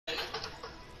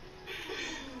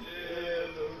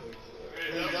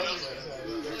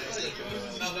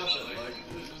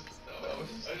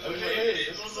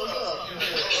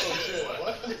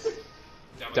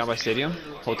Down by stadium.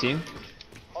 Whole team.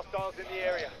 Hostiles in the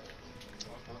area.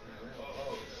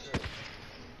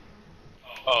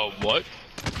 Oh, what?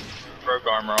 Broke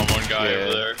armor on one guy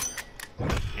over there.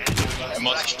 It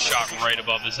must have shot right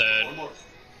above his head.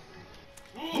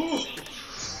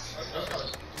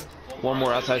 One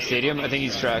more outside stadium. I think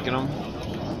he's tracking him.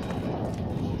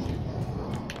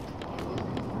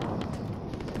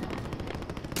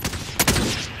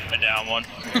 I down one.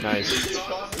 Nice.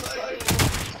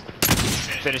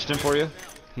 Finished him for you.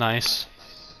 Nice.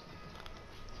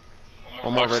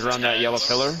 One more right around that yellow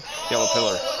pillar. Yellow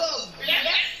pillar.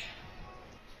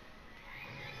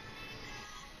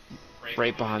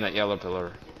 Right behind that yellow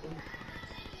pillar.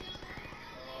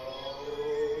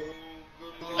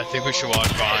 I think we should watch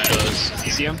behind us.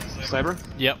 You see him? Sniper?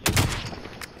 Yep.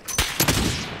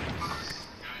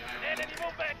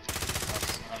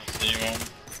 Anyone?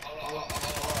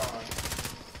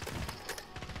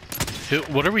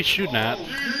 What are we shooting at?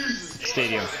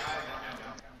 Stadium.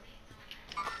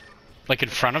 Like in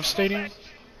front of stadium?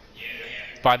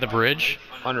 By the bridge?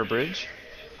 Under bridge?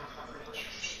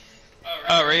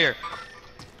 Oh, right here.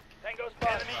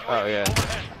 Oh yeah.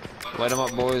 Light him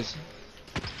up, boys.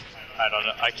 I don't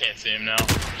know. I can't see him now.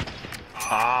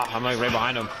 Ah, I'm like right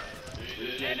behind him.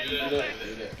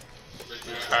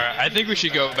 Alright, I think we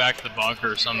should go back to the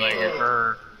bunker or something,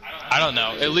 or I don't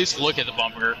know. At least look at the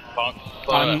bunker.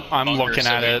 I'm bunker looking so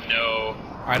at we it. know.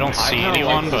 I don't see I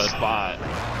anyone, like the but spot.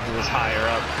 It was higher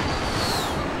up.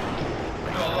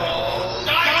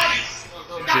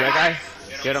 See that guy?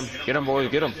 Get him, boys,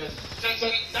 get him.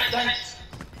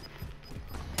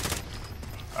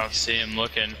 I don't see him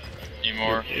looking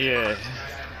anymore. Yeah.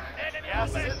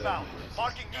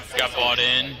 Got bought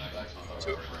in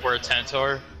to where tents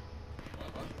are.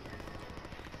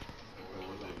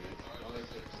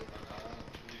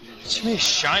 Too many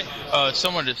shine.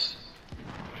 Someone just.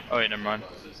 Oh wait, never mind.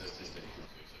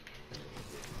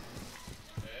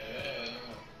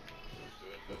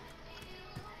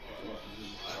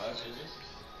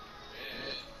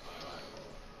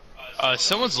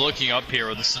 Someone's looking up here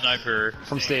with a sniper.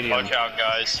 From stadium. Watch out,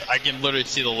 guys. I can literally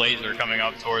see the laser coming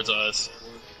up towards us.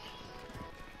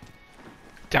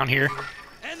 down here.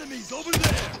 Enemies over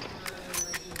there.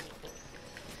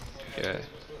 Yeah.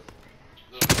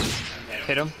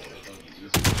 Hit him.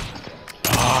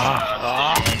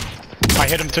 I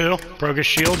hit him too. Broke his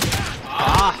shield.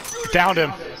 Downed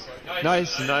him.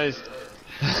 Nice, nice.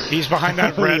 He's behind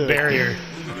that red barrier.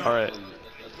 Alright.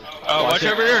 Oh, watch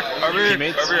over here! Over here!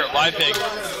 Teammates. Over here! Live pig!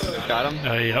 Got him?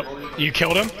 Yep. You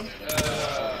killed him?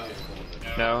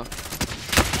 No.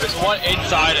 There's one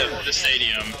inside of the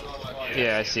stadium.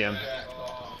 Yeah, I see him.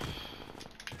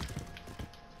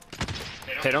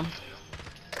 Hit him.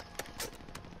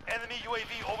 Enemy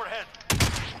UAV overhead.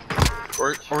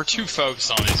 We're too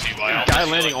focused on these people. I almost Guy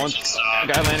feel landing like we on should stop.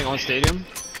 guy landing on stadium.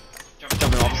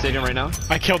 Jumping off the stadium right now.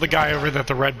 I killed the guy over at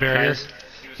the red barrier. Nice.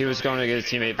 He was going to get his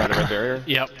teammate by the red barrier.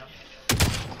 Yep.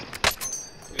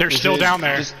 They're still down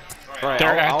there. Right,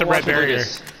 They're at the red watch barrier.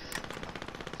 Lucas.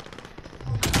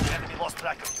 Enemy lost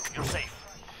track of you. You're safe.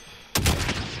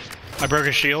 I broke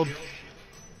his shield.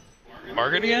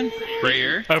 Mark it again? Right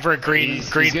here? Over at green He's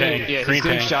green getting, ping. yeah, green he's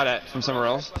getting ping. shot at from somewhere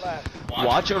else.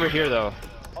 Watch over here though.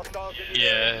 Hostiles in the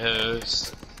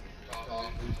Yes.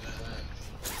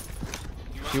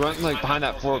 He went like behind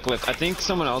that forklift. I think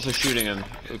someone else is shooting him.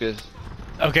 Lucas.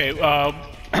 Okay,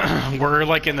 we're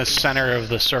like in the center of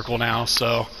the circle now,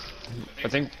 so I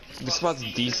think this spot's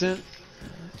decent.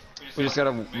 We just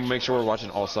gotta make sure we're watching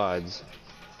all sides.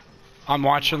 I'm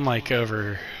watching like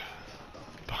over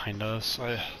behind us.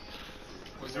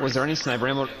 Was there any sniper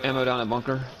ammo down at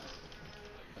bunker?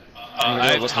 I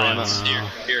have look for ammo. tons.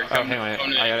 Here, Oh, come. hang on.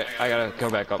 come to- I gotta go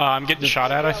back up. I'm getting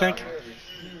shot at, I think.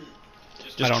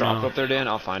 Just don't drop know. up there, Dan.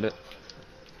 I'll find it.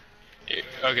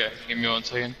 Okay, give me 1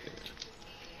 second.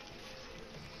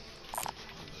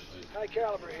 high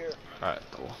caliber here. All right,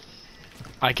 cool.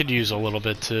 I could use a little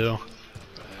bit too.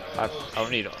 I don't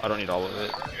need all of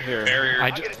it. Here.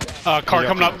 Barrier. Car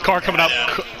coming up. Car coming up.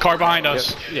 Car behind Yep.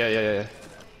 us. Yeah.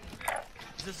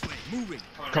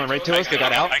 Coming right to us. They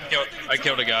got out. I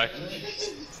killed a guy.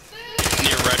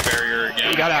 Near red barrier again.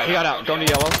 He got out. Going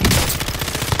to yellow.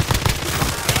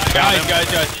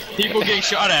 Guys. People getting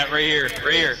shot at right here.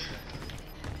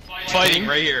 Fighting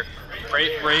right here. Right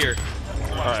here.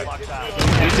 All right.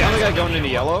 He's the only guy going into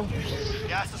yellow.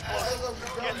 Gas is close.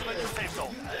 Get to the safe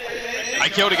zone. I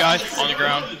killed a guy on the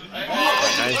ground.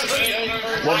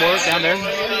 Nice. One more down there.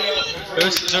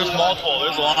 There's multiple.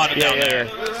 There's a lot of down there.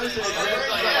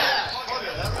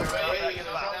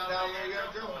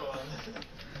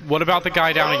 What about the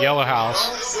guy down at Yellow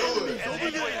House?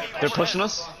 They're pushing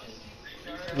us.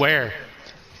 Where?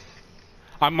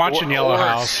 I'm watching Yellow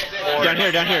House. Down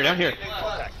here, down here, down here.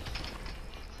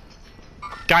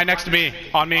 Guy next to me,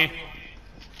 on me.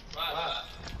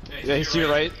 Yeah, he's to your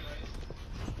right.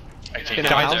 I can't In the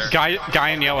get house? there. Guy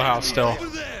in Yellow House still.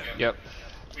 Yep.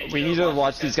 We need to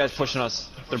watch these guys pushing us.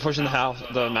 They're pushing the house,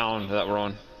 the mountain that we're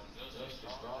on.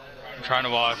 I'm trying to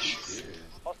watch.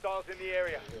 Hostiles in the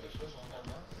area.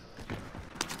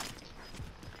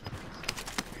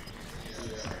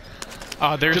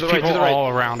 There's To the right, people to the right. all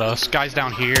around us. Guys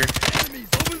down here. Right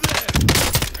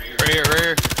here, right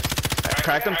here.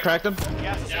 Cracked him, cracked him.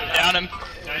 Down him.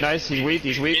 Nice, he's weak,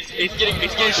 he's weak. He's getting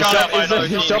shot at by another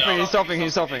team. He's stopping, he's stopping,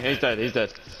 he's stopping. He's dead, he's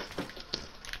dead.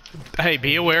 Hey,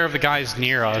 be aware of the guys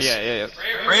near us. Yeah, yeah,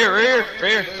 yeah. Right here, right here,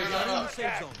 right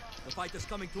here. The fight is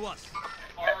coming to us.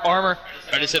 Armor.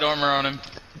 I just hit armor on him.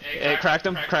 Hey, cracked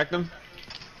him, cracked him.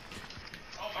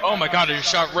 Oh my god, I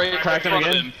just shot right Cracked in him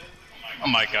front of again? him. Oh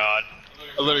my god.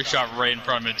 I literally shot right in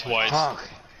front of him twice. Fuck.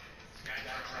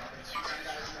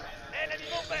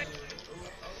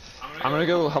 I'm gonna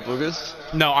go help Lucas.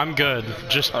 No, I'm good.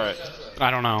 Just, Alright. I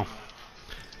don't know.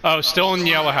 Oh, still in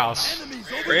Yellow House.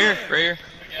 Right here, right here.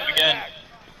 Again.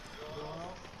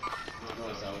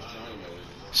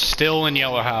 Still in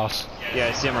Yellow House. Yeah,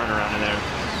 I see him running around in there.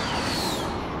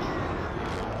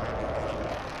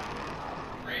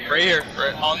 Right here,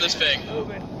 right on this thing.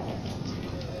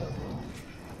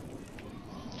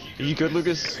 Are you good,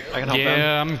 Lucas? I can help them.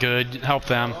 Yeah, I'm good. Help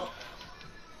them.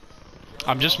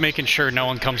 I'm just making sure no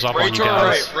one comes up Right on to you our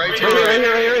guys. right, right to Right our here, right. right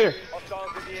here, right here. Hostiles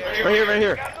in the area. Right here, right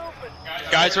here.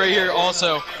 Guys right here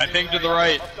also. I think to the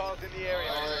right. Hostiles in the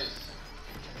area.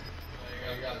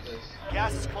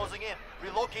 Gas is closing in.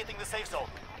 Relocating the safe zone.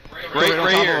 Right, on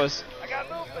right top here. of us. I got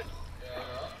movement.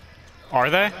 Are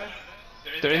they?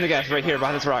 They're in the gas right here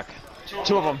behind this rock.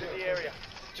 Two of them. In the area.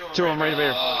 Two of them right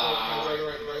here.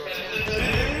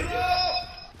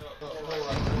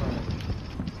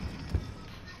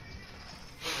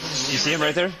 You see him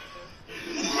right there?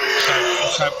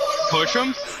 Should I push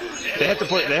him? They have to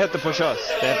push. They have to push us.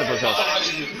 They have to push us.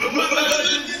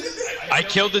 I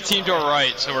killed the team to our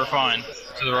right, so we're fine.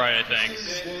 To the right, I think.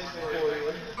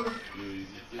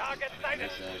 Target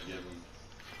sighted.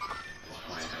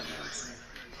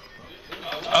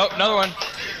 Oh, another one.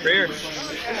 Right here.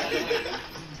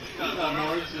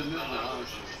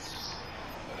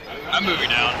 I'm moving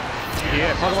down.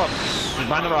 Yeah, fuck him up. He's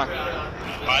behind the rock.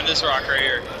 Find this rock right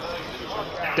here.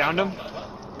 Downed him.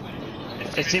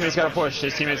 His teammate's got to push.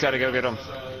 His teammate's got to go get him.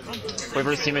 Wait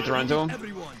for his teammate to run to him.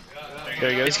 There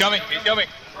he goes. He's coming. He's coming.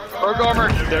 Rogue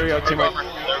armor. There we go, Rogue teammate. armor.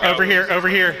 There we go. Over here, over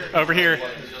here, over here.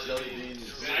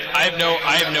 I have no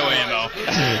ammo.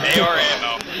 AR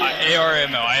ammo. AR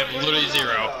ammo. I have literally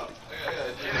zero.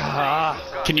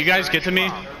 Ah, Can you guys get to me?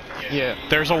 yeah.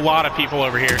 There's a lot of people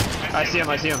over here. I see him.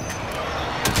 I see him.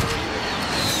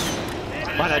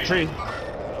 Behind that tree.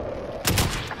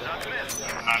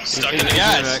 I'm stuck in the He's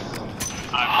gas. back.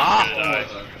 I'm gonna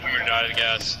die to the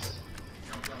gas.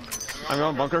 I'm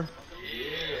going bunker.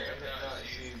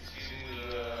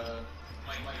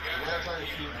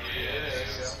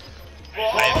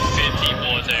 I have 15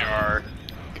 bullets AR.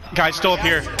 Guys still up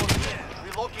here.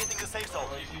 Relocating the safe zone.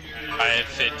 I have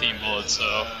 15 bullets,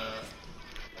 so.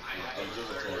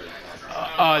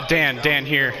 Dan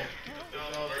here.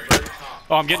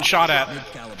 Oh, I'm getting shot at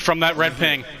from that red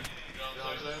ping.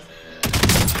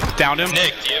 Downed him.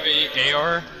 Nick, do you have any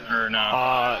AR or no?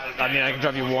 I mean, I can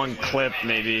drop you one clip,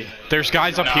 maybe. There's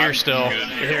guys up Nah, here I'm still. good.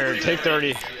 Here, take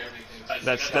 30.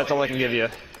 That's all I can give you.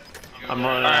 I'm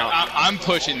running out. Alright, I'm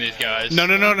pushing these guys. No.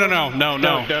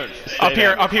 Don't. Stay Up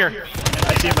here, back. up here.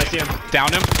 I see him. I see him.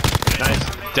 Downed him.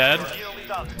 Nice. Dead. Nearly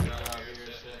done.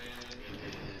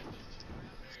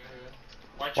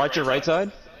 Watch your right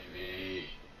side.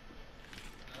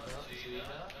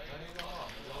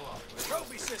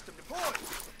 Trophy system deployed.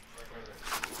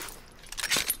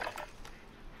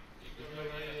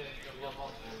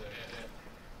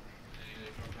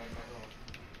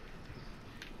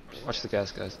 Watch the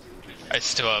gas, guys. I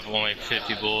still have only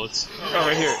 50 bullets. Oh,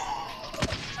 right here.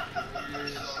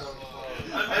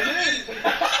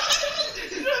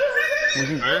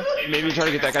 Where? Maybe try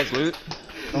to get that guy's loot.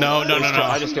 No.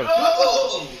 I just go.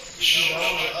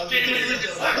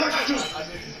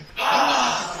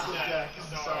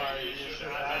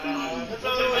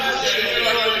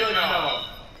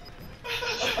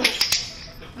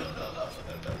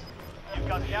 You've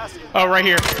got gas. Oh, right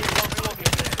here.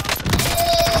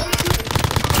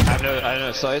 I have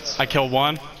no sights. I killed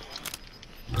one.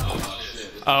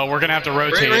 Oh, we're gonna have to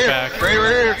rotate Right it here. back. Right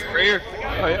here. Right here.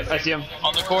 Oh yeah, I see him.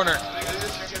 On the corner.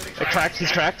 Cracked.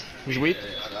 He's cracked. He's weak.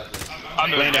 I'm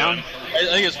moving Laying down. I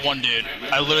think it's one dude.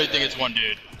 I literally think it's one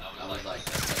dude.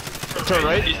 Turret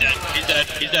right. He's dead. He's dead.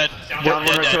 He's dead. Down, one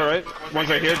Dead, right, dead. turret right. One's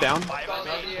right here, down. Stay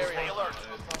alert.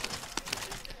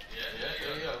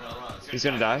 He's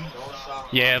gonna die.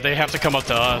 Yeah, they have to come up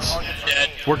to us. Dead.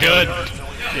 We're good.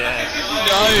 Yeah.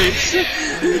 Nice.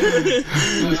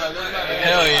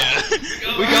 Hell yeah.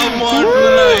 We got one for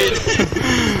the night.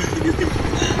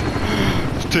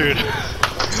 Dude.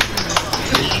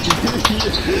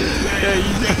 Yeah,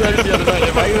 you just said it the other night.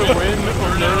 Am I gonna win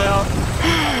or no now?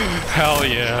 Hell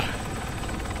yeah.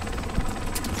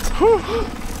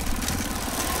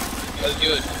 That's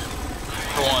good.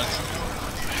 For once.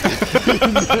 0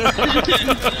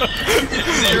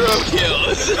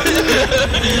 kills.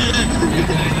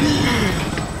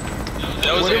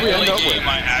 That was What the did we end only up game with?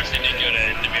 I actually did good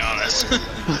at, to be honest.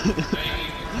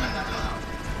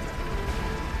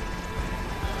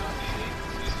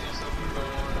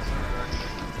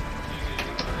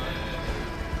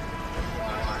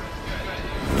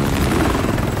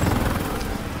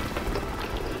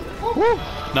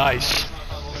 Nice.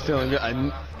 Feeling good.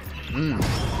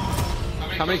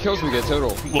 How many kills we get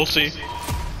total? We'll see.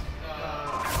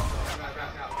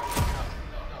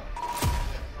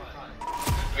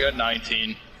 We got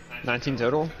 19. 19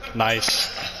 total? Nice.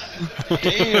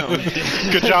 Damn.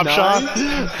 Good job, Sean.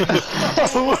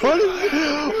 What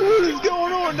is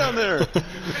going on down there?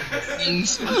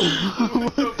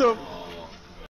 What the